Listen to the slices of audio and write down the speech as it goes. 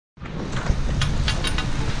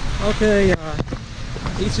Okay,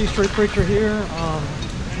 EC Street Preacher here.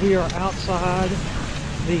 We are outside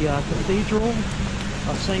the Cathedral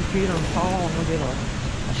of St. Peter and Paul. I'm going to get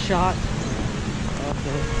a shot of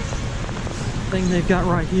the thing they've got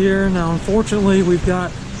right here. Now, unfortunately, we've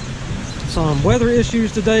got some weather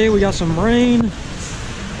issues today. We got some rain.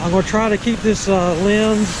 I'm going to try to keep this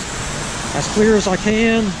lens as clear as I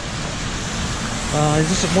can.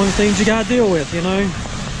 This is one of the things you got to deal with, you know.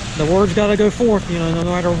 The word's got to go forth, you know, no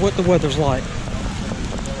matter what the weather's like.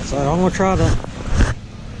 So I'm going to try to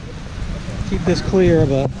keep this clear,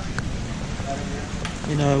 but,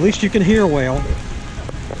 you know, at least you can hear well.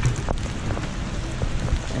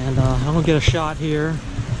 And I'm going to get a shot here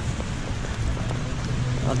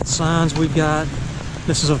of the signs we've got.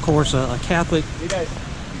 This is, of course, a Catholic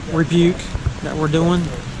rebuke that we're doing.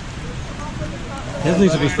 This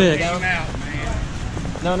needs to be fixed.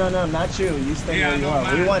 No, not you. You stay where you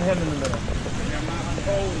are. We want him in the middle.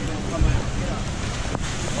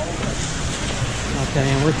 Okay,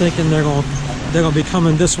 and we're thinking they're gonna be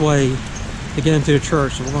coming this way to get into the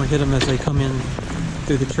church, so we're gonna hit them as they come in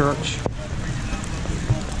through the church.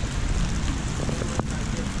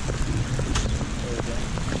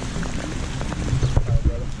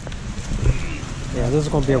 Yeah, this is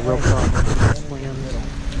gonna be a real problem.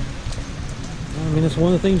 I mean, it's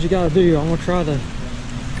one of the things you gotta do. I'm gonna try to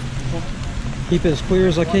keep it as clear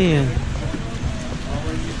as I can.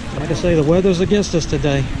 Like I say, the weather's against us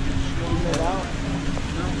today.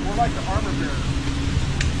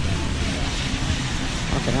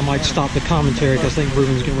 Okay, I might stop the commentary because I think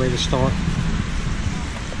Ruben's getting ready to start.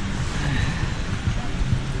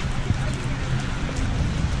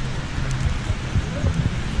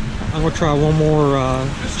 I'm going to try one more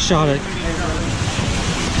shot at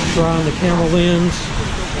drying the camera lens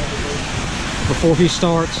before he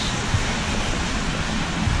starts.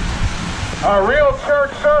 Our real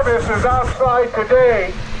church service is outside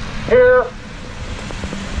today, here.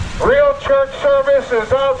 Real church service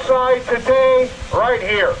is outside today, right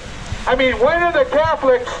here. I mean, when are the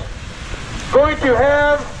Catholics going to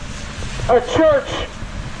have a church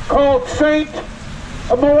called Saint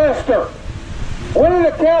Molester? When are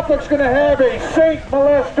the Catholics going to have a Saint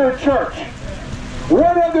Molester church?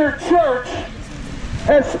 What other church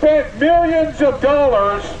has spent millions of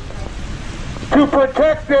dollars to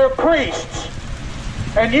protect their priests,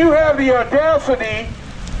 and you have the audacity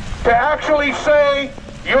to actually say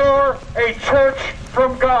you're a church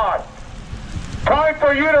from God? Time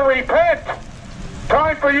for you to repent.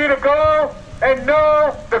 Time for you to go and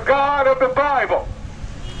know the God of the Bible.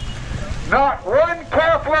 Not one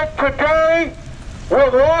Catholic today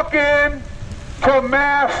will walk in to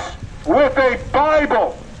Mass with a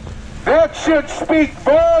Bible. That should speak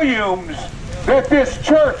volumes that this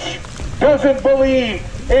church doesn't believe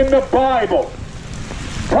in the Bible.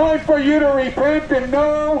 Time for you to repent and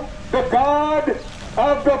know the God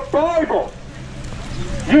of the Bible.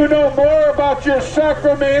 You know more about your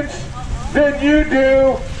sacraments than you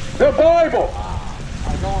do the Bible.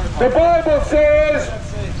 The Bible says,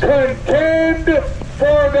 contend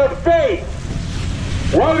for the faith.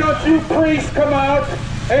 Why don't you priests come out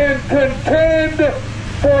and contend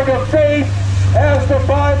for the faith as the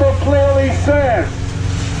Bible clearly says?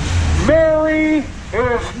 Mary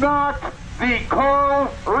is not the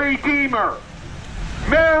co-redeemer.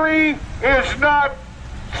 Mary is not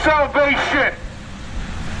salvation.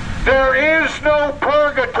 There is no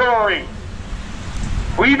purgatory.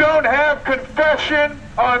 We don't have confession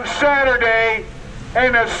on Saturday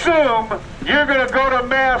and assume you're going to go to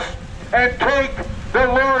Mass and take the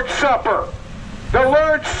Lord's Supper. The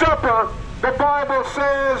Lord's Supper, the Bible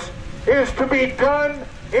says, is to be done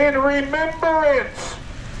in remembrance.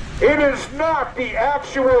 It is not the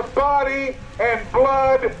actual body and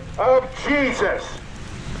blood of Jesus.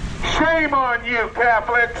 Shame on you,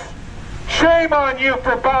 Catholics. Shame on you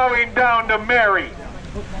for bowing down to Mary.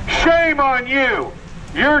 Shame on you.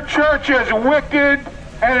 Your church is wicked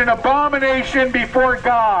and an abomination before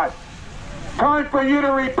God. Time for you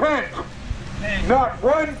to repent. Not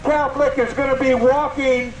one Catholic is going to be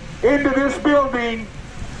walking into this building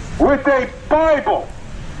with a Bible.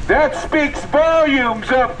 That speaks volumes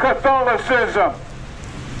of Catholicism.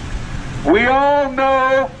 We all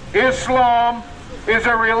know Islam is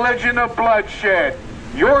a religion of bloodshed.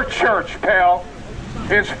 Your church, pal,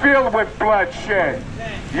 is filled with bloodshed.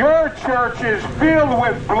 Your church is filled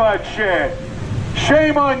with bloodshed.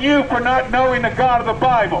 Shame on you for not knowing the God of the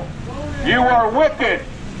Bible. You are wicked.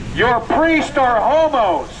 Your priests are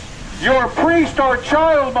homos. Your priests are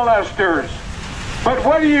child molesters. But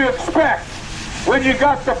what do you expect when you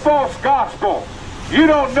got the false gospel? You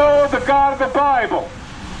don't know the God of the Bible.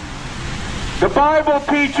 The Bible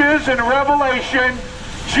teaches in Revelation,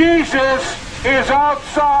 Jesus is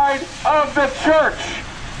outside of the church.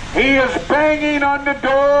 He is banging on the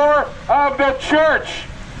door of the church.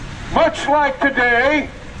 Much like today,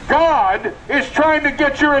 God is trying to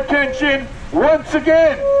get your attention once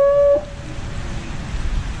again.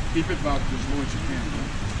 Keep it about as low as you can.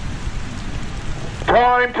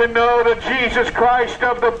 Time to know the Jesus Christ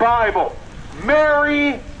of the Bible.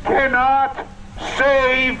 Mary cannot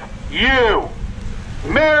save you.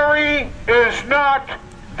 Mary is not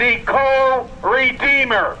the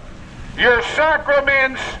co-redeemer. Your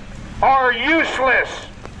sacraments are useless.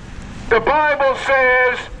 The Bible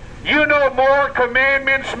says you know more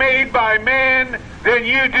commandments made by man than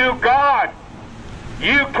you do God.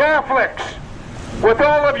 You Catholics, with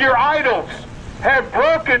all of your idols, have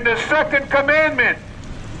broken the second commandment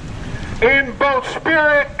in both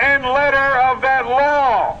spirit and letter of that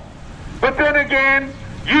law. But then again,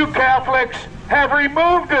 you Catholics have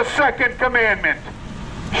removed the second commandment.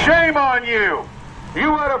 Shame on you.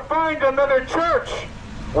 You ought to find another church,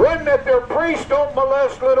 one that their priests don't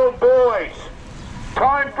molest little boys.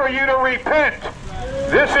 Time for you to repent.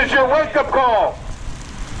 This is your wake-up call.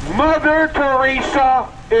 Mother Teresa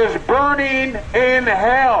is burning in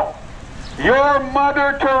hell. Your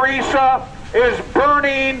Mother Teresa is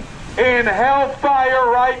burning in hellfire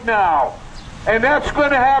right now. And that's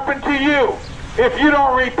going to happen to you if you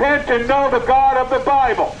don't repent and know the God of the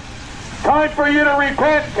Bible. Time for you to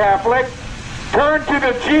repent, Catholic. Turn to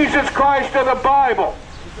the Jesus Christ of the Bible.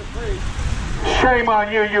 Shame on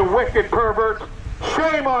you, you wicked pervert.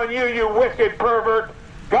 Shame on you, you wicked pervert.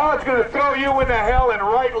 God's going to throw you into hell, and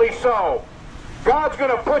rightly so. God's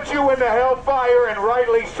going to put you into hellfire, and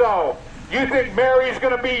rightly so. You think Mary's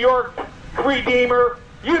going to be your Redeemer?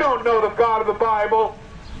 You don't know the God of the Bible.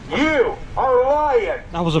 You are lying.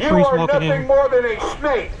 That was a you priest are walking nothing in. more than a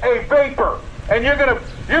snake, a vapor, and you're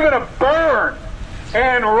gonna burn,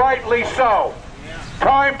 and rightly so.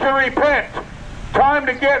 Time to repent. Time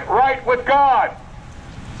to get right with God.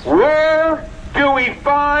 Where do we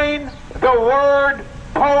find the word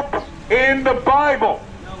Pope in the Bible?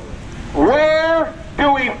 Where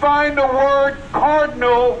do we find the word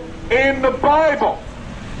Cardinal in the Bible?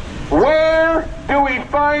 Where do we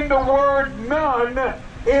find the word nun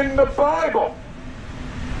in the Bible?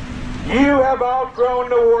 You have outgrown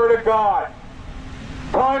the Word of God.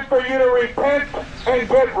 Time for you to repent and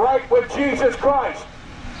get right with Jesus Christ.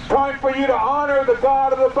 Time for you to honor the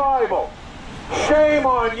God of the Bible. Shame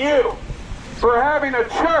on you for having a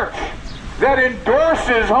church that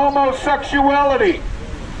endorses homosexuality.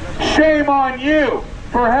 Shame on you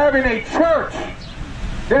for having a church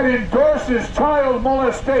that endorses child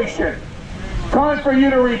molestation. Time for you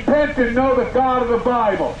to repent and know the God of the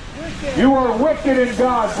Bible. You are wicked in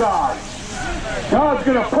God's eyes. God's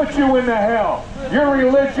going to put you into hell. Your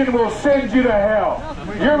religion will send you to hell.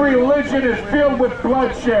 Your religion is filled with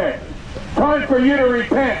bloodshed. Time for you to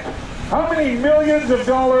repent. How many millions of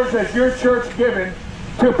dollars has your church given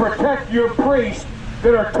to protect your priests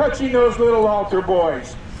that are touching those little altar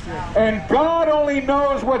boys? And God only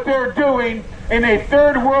knows what they're doing in a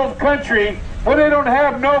third world country where they don't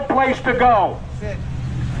have no place to go.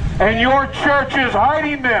 And your church is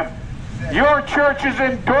hiding them. Your church is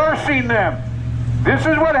endorsing them. This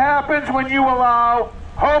is what happens when you allow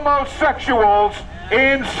homosexuals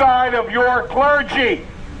inside of your clergy.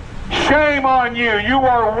 Shame on you. You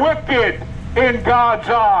are wicked in God's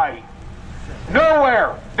eye.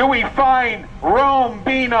 Nowhere do we find Rome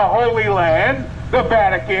being a holy land, the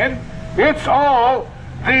Vatican. It's all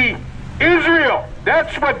the Israel.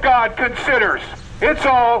 That's what God considers. It's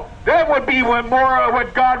all, that would be more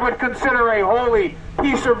what God would consider a holy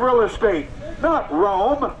piece of real estate. Not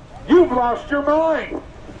Rome. You've lost your mind.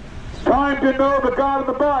 Time to know the God of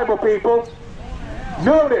the Bible, people.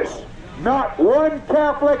 Notice, not one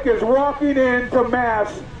Catholic is walking into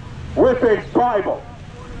Mass with a Bible.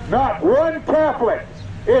 Not one Catholic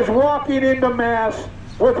is walking into Mass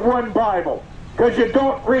with one Bible. Because you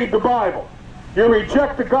don't read the Bible. You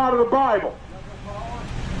reject the God of the Bible.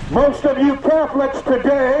 Most of you Catholics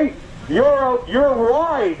today, your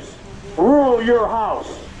wives rule your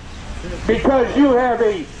house. Because you have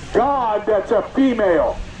a God that's a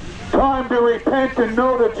female. Time to repent and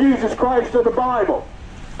know the Jesus Christ of the Bible.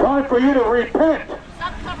 Time for you to repent.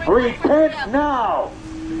 Repent now.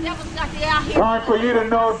 Time for you to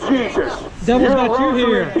know Jesus. Devil's Your got you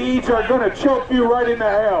rosary here. beads are going to choke you right into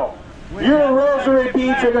hell. Your rosary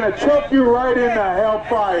beads are going to choke you right into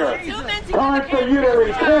hellfire. Time for you to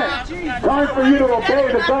repent. Time for you to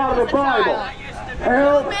obey the God of the Bible.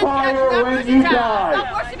 Hellfire when you die.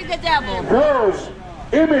 Stop worshiping the devil. Those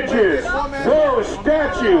images, those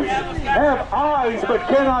statues have eyes but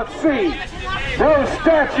cannot see. Those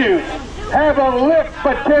statues have a lip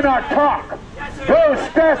but cannot talk. Those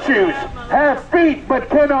statues have feet but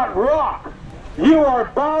cannot walk. You are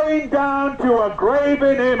bowing down to a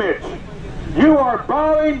graven image. You are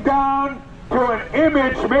bowing down to an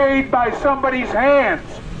image made by somebody's hands.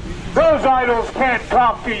 Those idols can't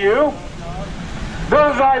talk to you.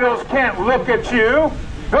 Those idols can't look at you.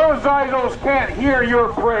 Those idols can't hear your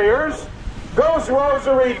prayers. Those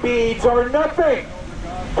rosary beads are nothing.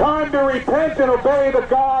 Time to repent and obey the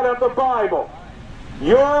God of the Bible.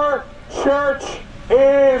 Your church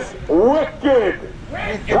is wicked.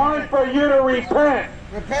 Time for you to repent.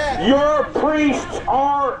 Your priests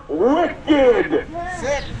are wicked.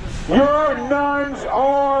 Your nuns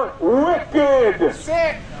are wicked.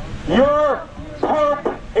 Your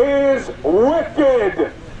Pope is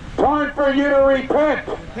wicked. Time for you to repent.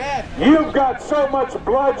 You've got so much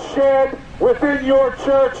bloodshed within your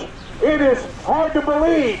church, it is hard to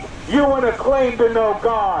believe you want to claim to know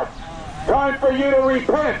God. Time for you to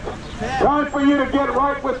repent. Time for you to get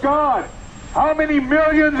right with God. How many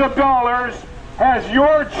millions of dollars has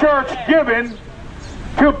your church given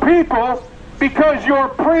to people because your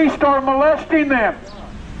priests are molesting them?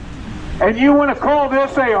 And you want to call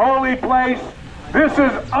this a holy place? This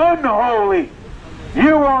is unholy.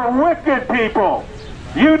 You are wicked people.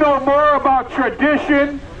 You know more about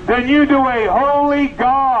tradition than you do a holy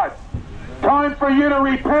God. Time for you to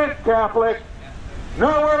repent, Catholic.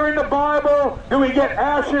 Nowhere in the Bible do we get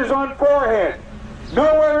ashes on forehead.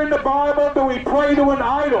 Nowhere in the Bible do we pray to an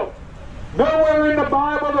idol. Nowhere in the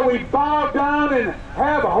Bible do we bow down and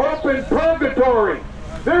have hope in purgatory.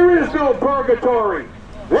 There is no purgatory.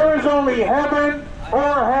 There is only heaven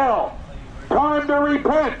or hell. Time to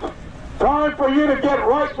repent. Time for you to get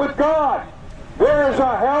right with God. There's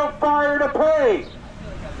a hellfire to pay.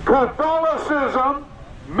 Catholicism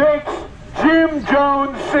makes Jim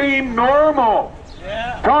Jones seem normal.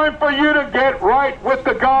 Time for you to get right with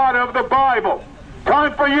the God of the Bible.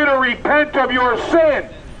 Time for you to repent of your sin.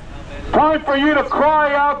 Time for you to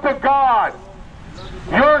cry out to God.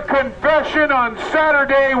 Your confession on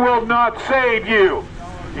Saturday will not save you.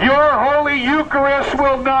 Your Holy Eucharist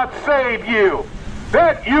will not save you.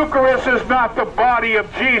 That Eucharist is not the body of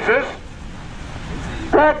Jesus.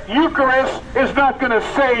 That Eucharist is not going to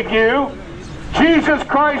save you. Jesus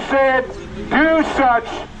Christ said, do such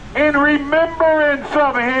in remembrance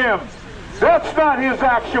of Him. That's not His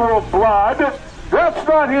actual blood. That's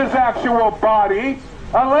not His actual body.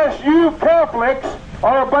 Unless you Catholics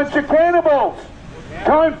are a bunch of cannibals.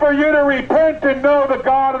 Time for you to repent and know the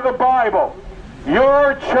God of the Bible.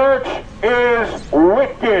 Your church is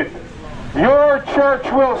wicked. Your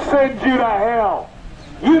church will send you to hell.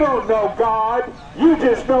 You don't know God. You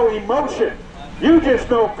just know emotion. You just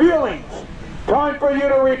know feelings. Time for you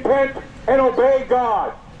to repent and obey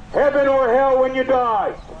God. Heaven or hell when you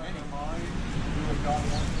die.